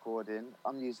and I'm recording,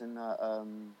 I'm using the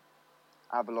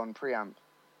Avalon preamp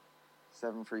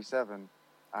 737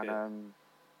 and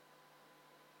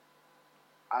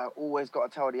I always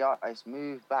got to tell the artist,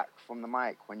 move back from the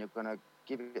mic when you're going to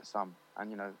give it some,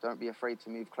 and, you know, don't be afraid to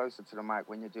move closer to the mic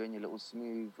when you're doing your little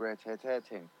smooth rare tear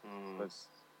thing, because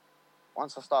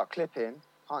once I start clipping,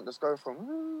 can't just go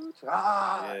from to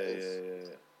my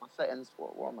settings.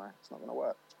 What am I? It's not going to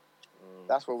work.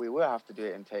 That's where we will have to do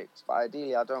it in takes. But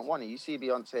ideally, I don't want it. You see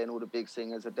Beyonce and all the big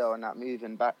singers, Adele and that,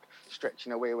 moving back,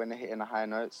 stretching away when they're hitting the high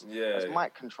notes. It's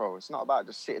mic control. It's not about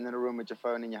just sitting in a room with your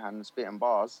phone in your hand and spitting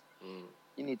bars.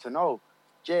 You need to know.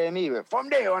 JME, from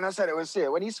day on, I said it was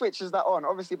here. When he switches that on,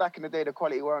 obviously back in the day, the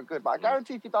quality weren't good. But I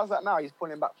guarantee if he does that now, he's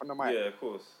pulling back from the mic. Yeah, of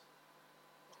course.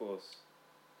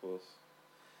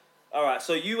 All right,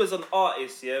 so you as an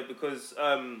artist, yeah, because,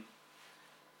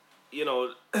 you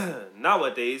know,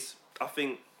 nowadays, I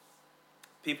think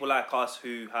people like us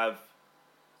who have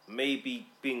maybe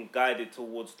been guided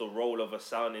towards the role of a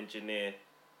sound engineer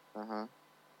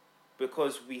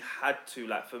because we had to,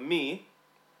 like, for me,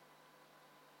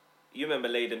 you remember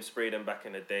Lay Them, Spray Them back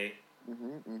in the day?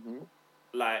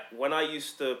 Like, when I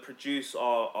used to produce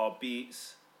our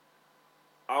beats,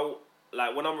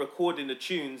 like, when I'm recording the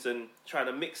tunes and trying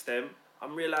to mix them,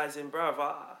 I'm realising, bruv,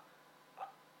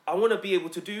 I want to be able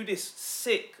to do this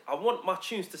sick. I want my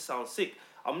tunes to sound sick.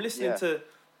 I'm listening to,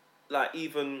 like,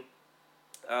 even,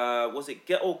 was it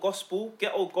Ghetto Gospel?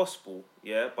 Ghetto Gospel,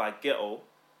 yeah, by Ghetto.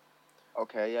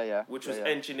 Okay, yeah. Which was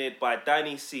engineered by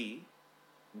Danny C.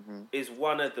 Is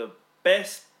one of the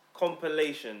best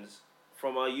compilations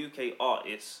from our UK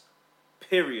artists,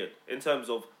 period, in terms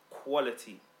of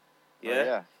quality.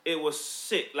 Yeah? It was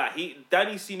sick. Like,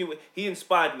 Danny C knew, he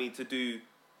inspired me to do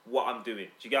what I'm doing.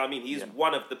 Do you get what I mean? He's Yeah.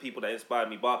 one of the people that inspired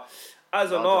me. But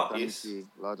as an Large up artist, Danny C,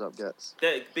 large up Gets.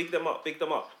 big them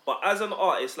up. But as an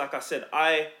artist, like I said,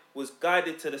 I was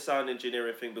guided to the sound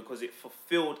engineering thing because it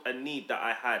fulfilled a need that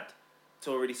I had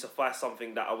to already suffice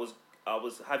something that I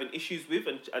was having issues with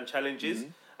and challenges,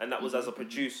 and that was as a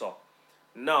producer.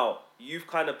 Now, you've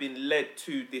kind of been led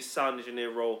to this sound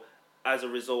engineer role as a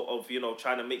result of,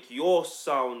 trying to make your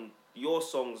songs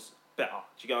better.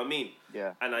 Do you get what I mean?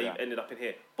 Yeah. And now you've ended up in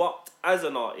here. But as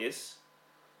an artist,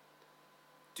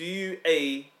 do you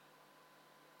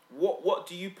what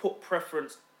do you put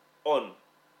preference on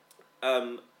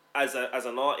as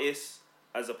an artist,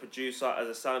 as a producer, as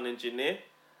a sound engineer,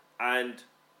 and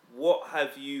what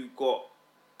have you got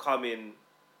coming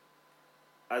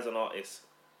as an artist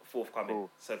forthcoming? Cool.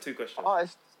 So 2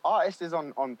 questions. Artist is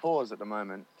on pause at the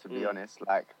moment, to be honest.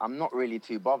 Like, I'm not really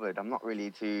too bothered. I'm not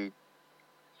really too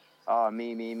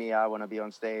me, I want to be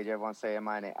on stage, everyone saying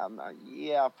my name. I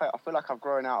feel like I've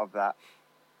grown out of that.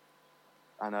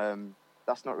 And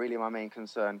that's not really my main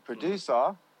concern.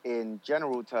 Producer, in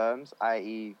general terms,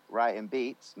 i.e. writing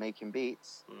beats, making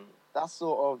beats, that's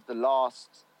sort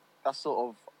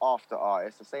of after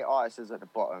artist. I say artist is at the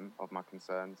bottom of my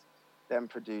concerns. Then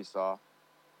producer,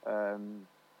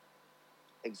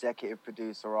 executive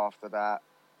producer after that,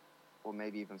 or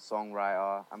maybe even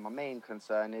songwriter. And my main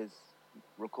concern is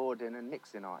recording and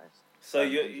mixing artist. So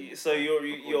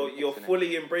you're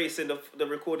fully embracing the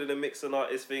recording and mixing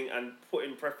artist thing and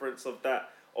putting preference of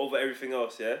that over everything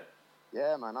else, yeah?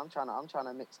 Yeah, man. I'm trying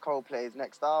to mix Coldplay's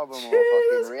next album or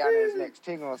fucking Rihanna's next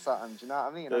thing or something. Do you know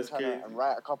what I mean? I'm trying to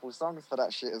write a couple songs for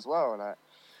that shit as well. Like,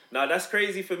 now that's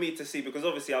crazy for me to see because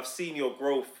obviously I've seen your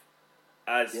growth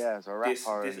as a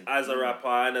rapper, as a rapper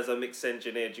and as a mix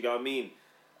engineer. Do you know what I mean?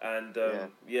 And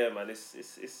man,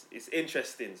 it's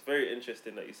interesting. It's very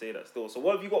interesting that you say that still. So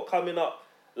what have you got coming up,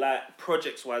 like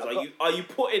projects wise? Are you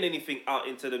putting anything out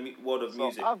into the world of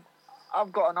music?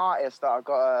 I've got an artist that I've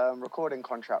got a recording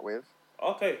contract with.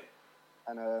 Okay.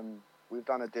 And we've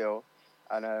done a deal,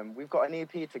 and we've got an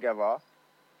EP together,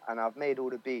 and I've made all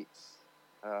the beats.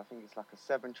 I think it's like a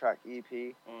 7-track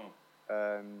EP.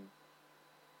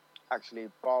 Actually,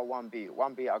 bar one beat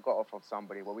I got off of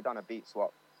somebody. Well, we done a beat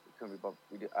swap. I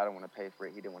don't want to pay for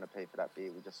it. He didn't want to pay for that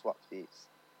beat. We just swapped beats.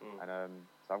 And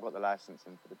so I've got the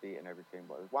licensing for the beat and everything.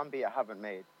 But there's one beat I haven't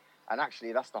made. And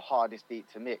actually, that's the hardest beat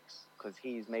to mix because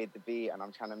he's made the beat and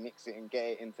I'm trying to mix it and get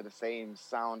it into the same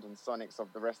sound and sonics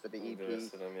of the rest of the EP. The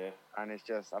rest of them, yeah. And it's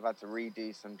just, I've had to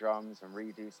redo some drums and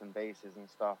redo some basses and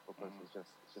stuff because it's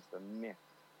just a myth.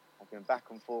 I've been back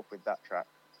and forth with that track.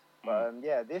 But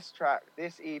this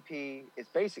EP is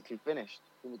basically finished.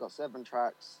 I think we've got 7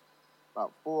 tracks.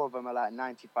 About 4 of them are like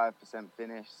 95%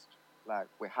 finished. Like,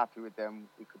 we're happy with them.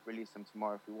 We could release them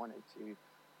tomorrow if we wanted to.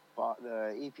 But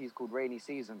the EP is called Rainy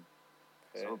Season.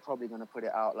 Okay. So we're probably going to put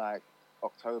it out like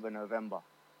October, November.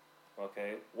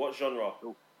 Okay. What genre?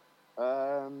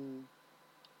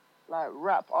 Like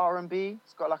rap R&B.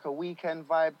 It's got like a Weekend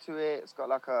vibe to it. It's got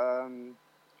like a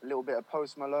little bit of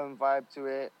Post Malone vibe to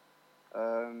it.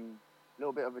 A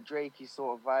little bit of a Drakey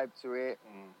sort of vibe to it.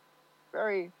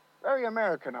 Very, very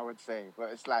American, I would say.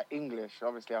 But it's like English.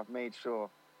 Obviously, I've made sure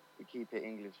we keep it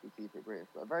English, we keep it British.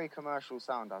 But a very commercial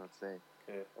sound, I would say.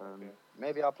 Okay.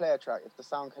 Maybe I'll play a track. If the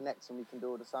sound connects and we can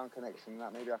do all the sound connection,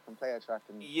 that maybe I can play a track.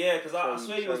 And because I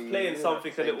swear you was playing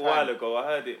something a little while ago. I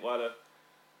heard it while I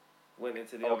went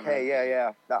into the other room.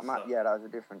 Yeah. That was a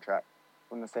different track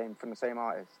from the same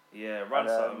artist. Yeah, run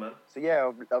something, man. So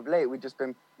yeah, of late we've just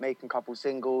been making a couple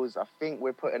singles. I think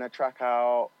we're putting a track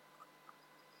out.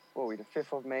 What are we, the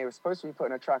 5th of May? We're supposed to be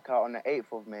putting a track out on the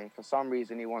 8th of May. For some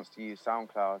reason, he wants to use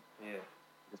SoundCloud. Yeah.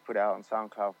 Just put it out on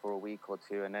SoundCloud for a week or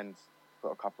 2 and then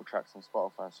put a couple tracks on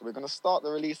Spotify. So we're going to start the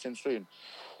releasing soon.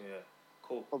 Yeah,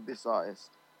 cool. Of this artist.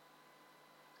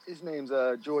 His name's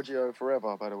Giorgio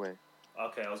Forever, by the way.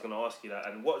 Okay, I was going to ask you that.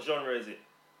 And what genre is it?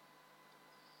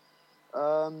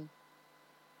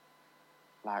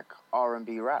 Like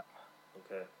R&B rap.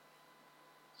 Okay.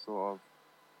 Sort of.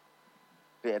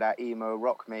 Bit of that emo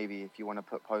rock, maybe, if you want to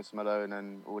put Post Malone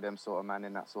and all them sort of man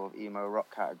in that sort of emo rock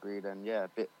category, then yeah,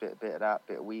 bit of that,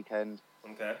 bit of Weekend.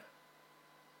 Okay.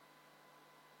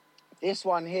 This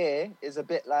one here is a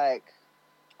bit like,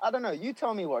 I don't know, you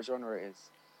tell me what genre it is.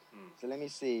 So let me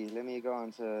see, let me go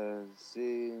on to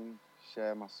Zoom,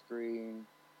 share my screen.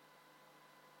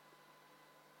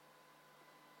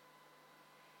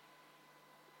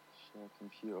 Share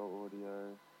computer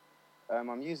audio.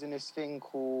 I'm using this thing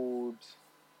called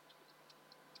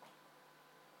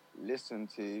Listen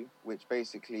To, which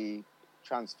basically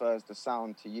transfers the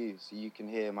sound to you so you can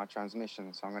hear my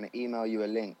transmission. So I'm going to email you a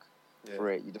link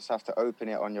for it. You just have to open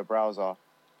it on your browser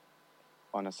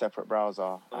on a separate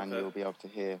browser, and you'll be able to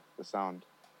hear the sound.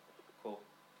 Cool.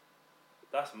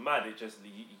 That's mad. It just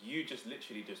you just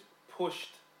literally just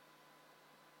pushed.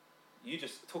 You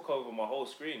just took over my whole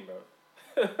screen, bro.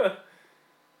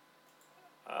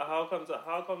 How comes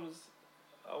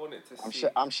I wanted to see?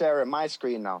 I'm sharing my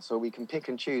screen now, so we can pick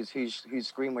and choose whose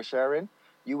screen we're sharing.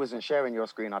 You wasn't sharing your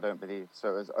screen, I don't believe, so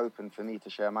it was open for me to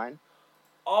share mine.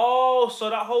 Oh, so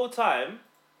that whole time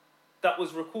that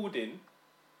was recording,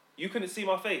 you couldn't see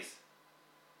my face?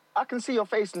 I can see your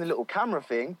face in the little camera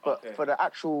thing, but for the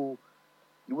actual,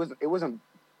 it wasn't.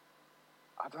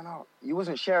 I don't know. You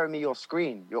wasn't sharing me your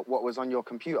screen, what was on your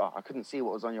computer. I couldn't see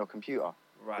what was on your computer.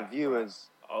 Right. The viewers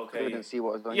couldn't see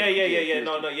what was on your computer. Yeah.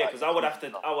 No, because I would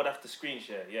have to screen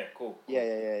share. Yeah, cool.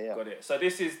 Yeah. Got it. So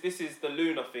this is the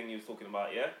Luna thing you were talking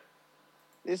about, yeah?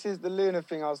 This is the Luna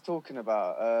thing I was talking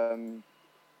about.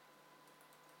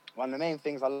 One of the main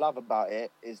things I love about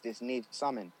it is this Neve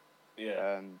summon.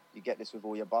 Yeah. You get this with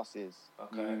all your buses.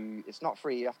 Okay. It's not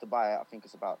free. You have to buy it. I think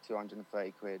it's about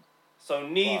 230 quid. So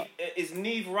Neve, is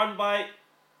Neve run by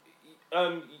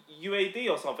UAD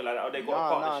or something like that? Or they got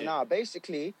a partnership? No.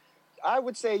 Basically, I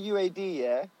would say UAD,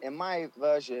 yeah, in my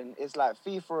version, is like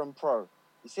FIFA and Pro.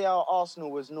 You see how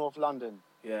Arsenal was North London?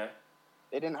 Yeah.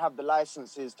 They didn't have the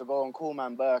licenses to go and call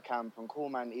man Burkamp and call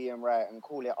man Ian Wright and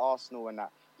call it Arsenal and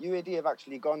that. UAD have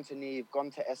actually gone to Neve, gone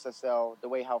to SSL, the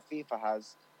way how FIFA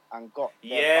has, and got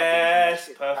their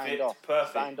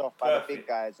signed off by the big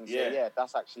guys and say, yeah,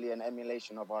 that's actually an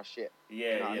emulation of our shit. Yeah,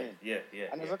 you know what I mean? Yeah.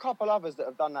 And there's a couple others that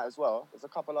have done that as well. There's a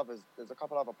couple other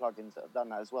plugins that have done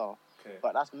that as well. Okay.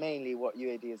 But that's mainly what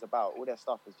UAD is about. All their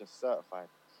stuff is just certified.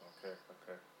 Okay.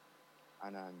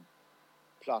 And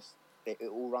plus, it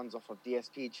all runs off of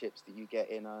DSP chips that you get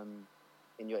in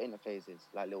your interfaces,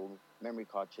 like little memory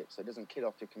card chips. So it doesn't kill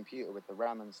off your computer with the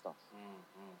RAM and stuff.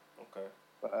 Okay.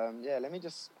 But yeah, let me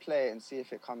just play it and see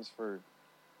if it comes through.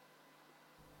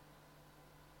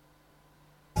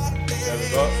 There we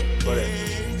go. Got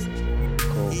it.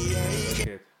 Cool.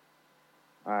 Okay.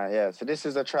 Alright, yeah. So this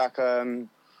is a track. I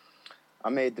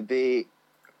made the beat,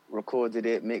 recorded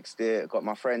it, mixed it, got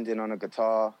my friend in on a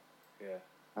guitar. Yeah.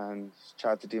 And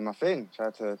tried to do my thing.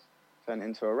 Tried to turn it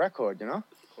into a record, you know?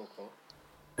 Cool.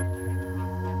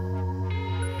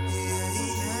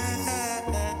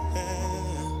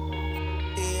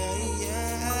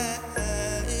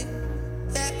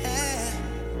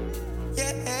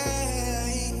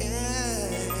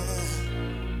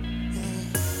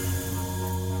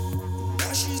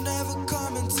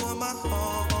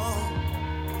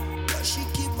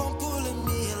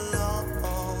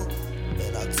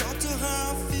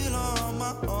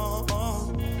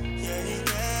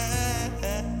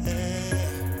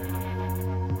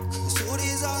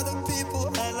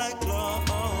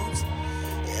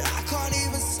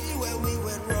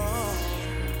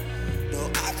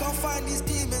 Find these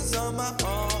demons on my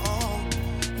own.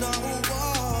 No,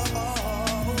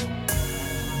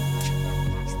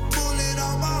 pulling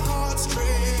on my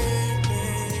heartstrings,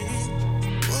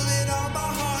 pulling on my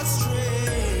heartstrings.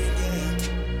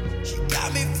 Yeah. She got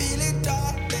me feeling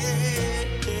dark.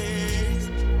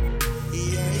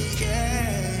 Yeah.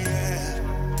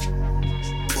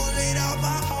 Pulling on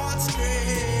my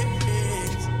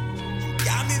heartstrings. She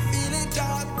got me feeling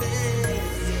dark.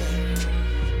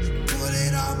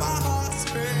 My heart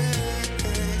springs,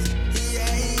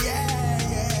 yeah.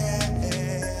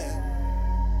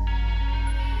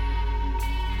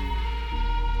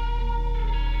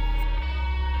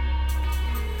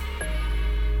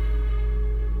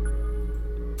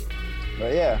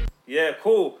 But yeah. Yeah,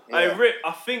 cool. Yeah.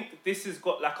 I think this has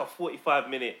got like a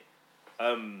 45-minute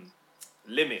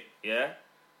limit, yeah?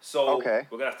 So we're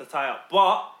going to have to tie up.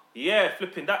 But, yeah,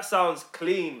 flipping, that sounds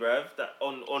clean, bruv. That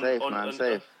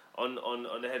Safe. On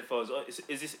the headphones.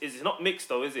 Is this not mixed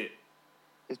though, is it?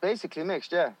 It's basically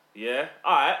mixed, yeah. Yeah?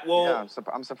 Alright, well... Yeah,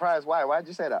 I'm surprised. Why did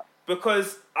you say that?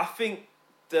 Because I think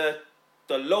the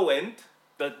low end,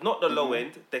 low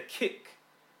end, the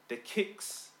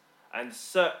kicks and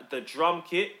the drum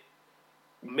kit,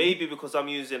 maybe because I'm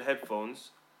using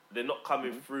headphones, they're not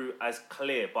coming through as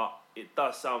clear, but it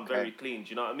does sound very clean.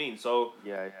 Do you know what I mean? So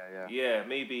yeah,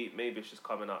 maybe it's just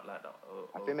coming out like that.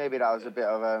 I think maybe that was a bit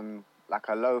of like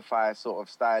a lo-fi sort of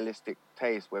stylistic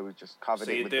taste where we just covered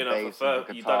it with the bass and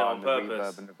the guitar and the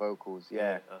reverb and the vocals.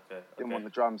 Yeah. Okay. Didn't want the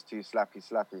drums too slappy.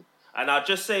 And I'd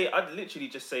literally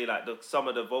just say like some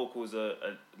of the vocals are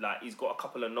like he's got a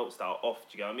couple of notes that are off.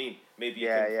 Do you know what I mean? Maybe you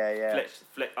can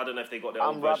flex. I don't know if they got their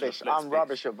own version of flex. I'm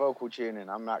rubbish at vocal tuning.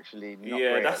 I'm actually not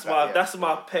great at that's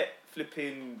my pet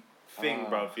flipping thing,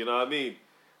 bruv. You know what I mean?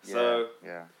 So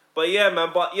yeah. But yeah,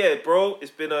 man. But yeah, bro,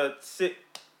 it's been a sick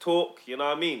talk. You know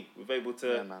what I mean?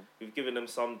 Yeah, man. We've given them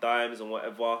some dimes and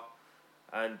whatever.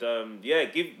 And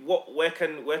where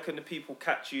can the people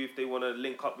catch you if they want to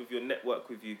link up with your network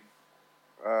with you?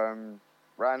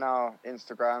 Right now,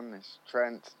 Instagram is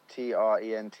Trent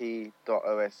TRENT.OSE,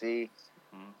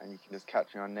 and you can just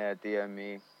catch me on there, DM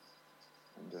me,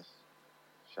 and just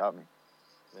shout me.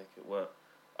 Make it work.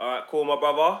 All right, cool, my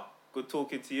brother. Good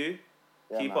talking to you.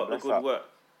 Yeah, Keep man, up the good work.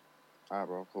 All right,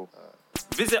 bro. Cool.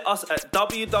 Visit us at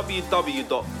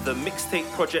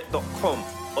www.themixtapeproject.com,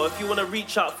 or if you want to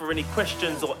reach out for any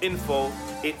questions or info,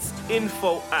 it's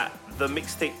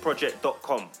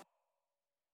info@themixtapeproject.com.